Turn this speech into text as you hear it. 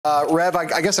Rev,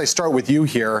 I guess I start with you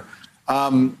here.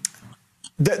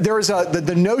 There is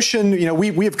the notion, you know,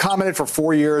 we have commented for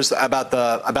 4 years about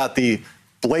the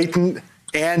blatant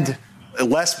and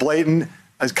less blatant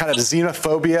as kind of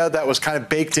xenophobia that was kind of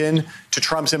baked in to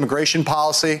Trump's immigration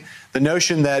policy. The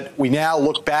notion that we now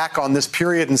look back on this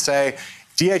period and say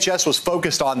DHS was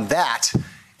focused on that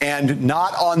and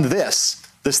not on this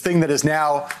thing that has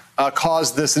now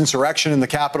caused this insurrection in the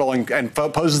Capitol and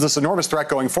poses this enormous threat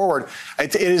going forward.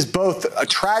 It is both a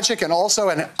tragic and also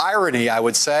an irony, I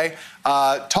would say.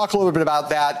 Talk a little bit about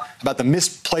that, about the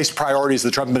misplaced priorities of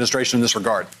the Trump administration in this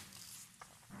regard.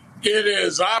 It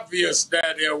is obvious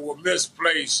that there were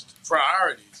misplaced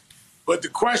priorities. But the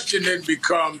question then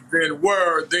becomes, then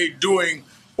were they doing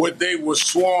what they were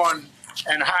sworn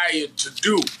and hired to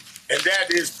do? And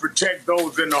that is protect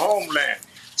those in the homeland.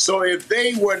 So if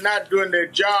they were not doing their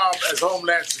job as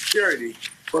Homeland Security,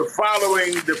 but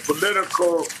following the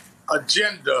political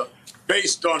agenda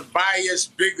based on bias,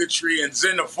 bigotry, and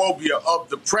xenophobia of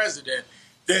the president,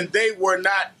 then they were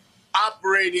not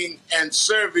operating and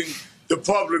serving the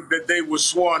public that they were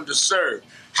sworn to serve.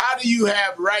 How do you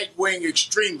have right-wing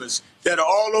extremists that are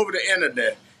all over the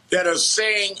internet that are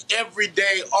saying every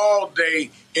day, all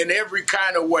day, in every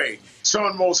kind of way, some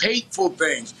of the most hateful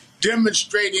things,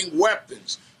 demonstrating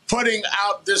weapons, putting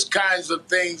out this kinds of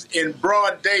things in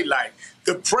broad daylight?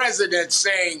 The president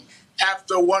saying,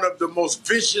 after one of the most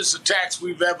vicious attacks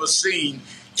we've ever seen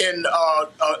in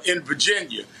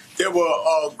Virginia, there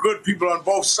were good people on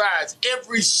both sides.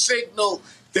 Every signal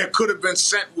that could have been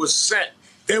sent was sent.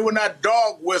 They were not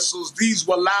dog whistles. These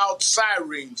were loud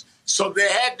sirens. So there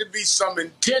had to be some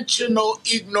intentional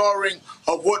ignoring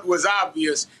of what was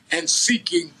obvious and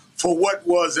seeking for what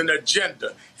was an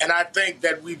agenda. And I think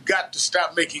that we've got to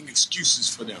stop making excuses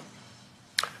for them.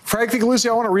 Frank Figliuzzi,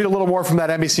 I want to read a little more from that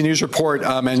NBC News report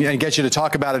and get you to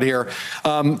talk about it here.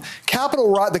 The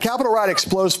Capitol Riot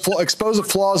exposed the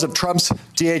flaws of Trump's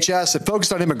DHS. It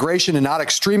focused on immigration and not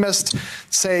extremists,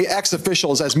 say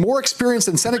ex-officials. As more experienced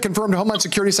and Senate-confirmed Homeland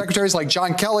Security secretaries like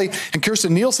John Kelly and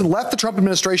Kirstjen Nielsen left the Trump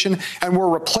administration and were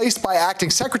replaced by acting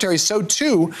secretaries, so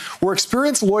too were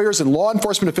experienced lawyers and law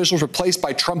enforcement officials replaced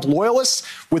by Trump loyalists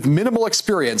with minimal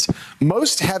experience.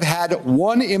 Most have had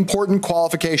one important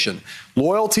qualification: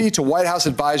 loyalty to White House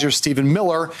advisor Stephen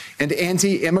Miller and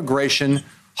anti-immigration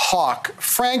hawk.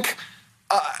 Frank,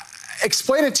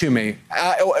 explain it to me.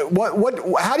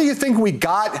 How do you think we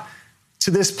got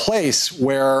to this place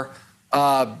where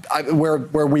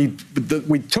we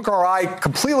took our eye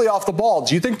completely off the ball?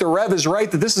 Do you think the Rev is right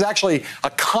that this is actually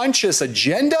a conscious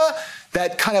agenda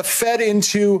that kind of fed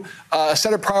into a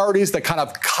set of priorities that kind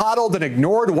of coddled and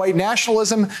ignored white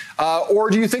nationalism? Or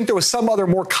do you think there was some other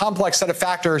more complex set of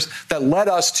factors that led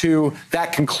us to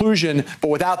that conclusion, but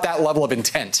without that level of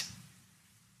intent?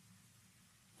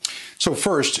 So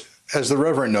first, as the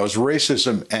Reverend knows,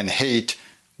 racism and hate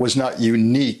was not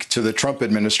unique to the Trump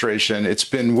administration. It's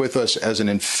been with us as an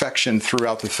infection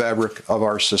throughout the fabric of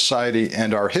our society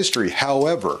and our history.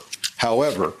 However,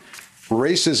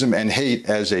 racism and hate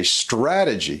as a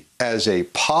strategy, as a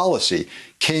policy,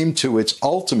 came to its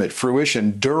ultimate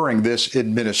fruition during this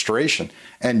administration.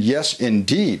 And yes,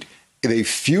 indeed, they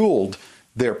fueled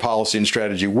their policy and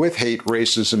strategy with hate,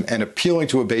 racism, and appealing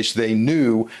to a base they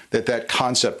knew that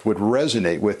concept would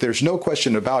resonate with. There's no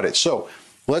question about it. So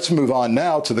let's move on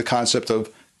now to the concept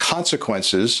of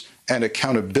consequences and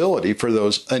accountability for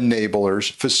those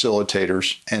enablers,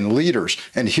 facilitators, and leaders.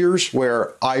 And here's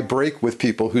where I break with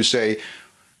people who say,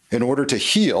 in order to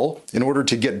heal, in order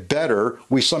to get better,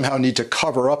 we somehow need to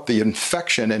cover up the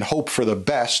infection and hope for the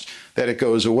best that it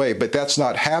goes away. But that's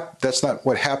not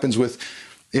what happens with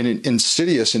an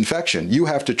insidious infection. You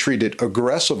have to treat it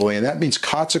aggressively, and that means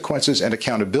consequences and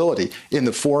accountability in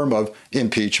the form of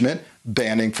impeachment,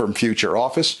 banning from future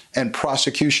office, and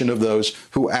prosecution of those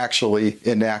who actually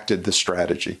enacted the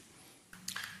strategy.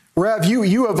 Rev,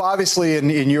 you have obviously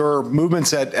in your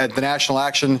movements at the National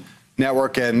Action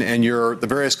Network and the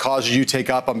various causes you take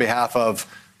up on behalf of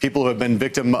people who have been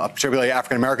victim, particularly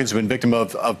African Americans who have been victim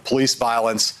of police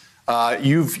violence,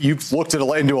 you've looked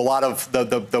into a lot of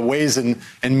the ways and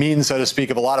means, so to speak,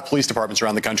 of a lot of police departments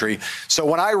around the country. So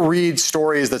when I read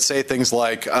stories that say things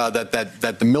like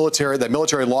that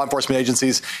military law enforcement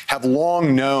agencies have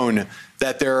long known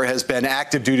that there has been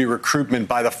active duty recruitment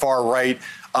by the far right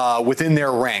within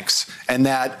their ranks, and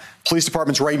that police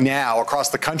departments right now across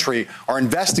the country are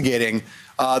investigating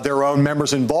their own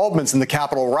members' involvements in the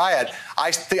Capitol riot,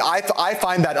 I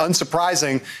find that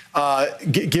unsurprising,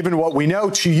 given what we know.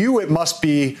 To you, it must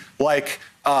be like,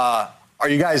 are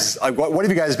you guys, what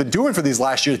have you guys been doing for these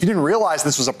last years? If you didn't realize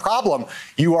this was a problem,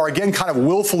 you are again kind of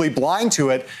willfully blind to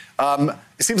it.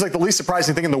 it seems like the least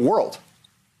surprising thing in the world.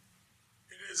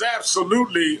 It is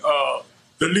absolutely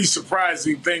the least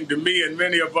surprising thing to me and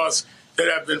many of us that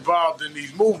have been involved in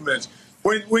these movements.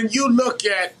 When you look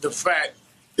at the fact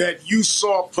that you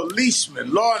saw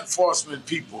policemen, law enforcement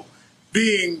people,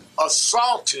 being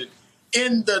assaulted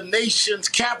in the nation's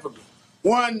capital.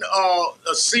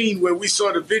 A scene where we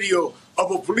saw the video of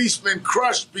a policeman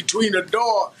crushed between a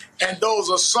door and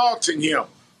those assaulting him.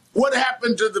 What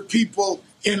happened to the people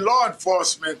in law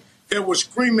enforcement that were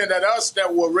screaming at us,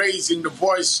 that were raising the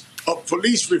voice of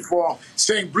police reform,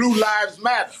 saying Blue Lives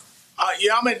Matter?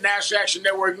 I'm at National Action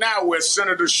Network now, where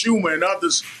Senator Schumer and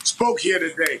others spoke here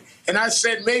today. And I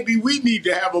said maybe we need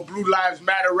to have a Blue Lives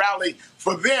Matter rally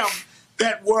for them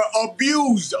that were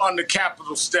abused on the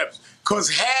Capitol steps.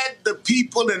 Because had the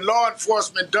people in law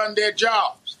enforcement done their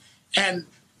jobs and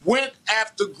went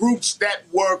after groups that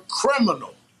were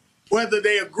criminal, whether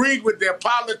they agreed with their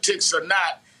politics or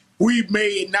not, we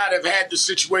may not have had the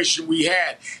situation we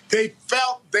had. They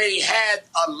felt they had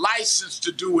a license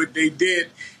to do what they did.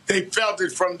 They felt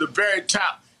it from the very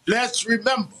top. Let's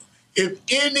remember, if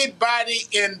anybody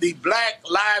in the Black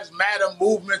Lives Matter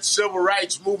movement, civil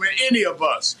rights movement, any of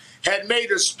us had made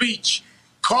a speech,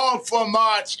 called for a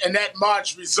march, and that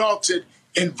march resulted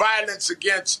in violence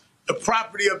against the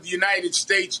property of the United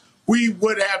States, we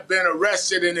would have been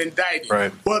arrested and indicted.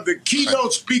 Right. Well, the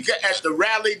keynote speaker at the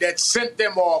rally that sent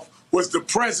them off was the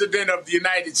President of the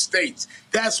United States.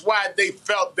 That's why they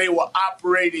felt they were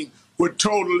operating with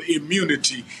total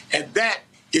immunity. And that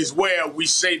is where we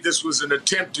say this was an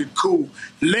attempted coup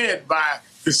led by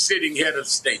the sitting head of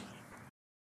state.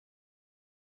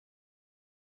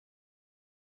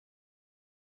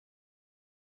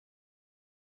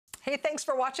 Hey, thanks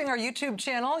for watching our YouTube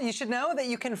channel. You should know that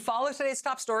you can follow today's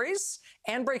top stories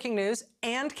and breaking news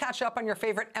and catch up on your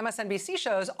favorite MSNBC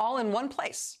shows all in one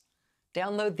place.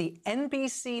 Download the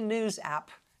NBC News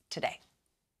app today.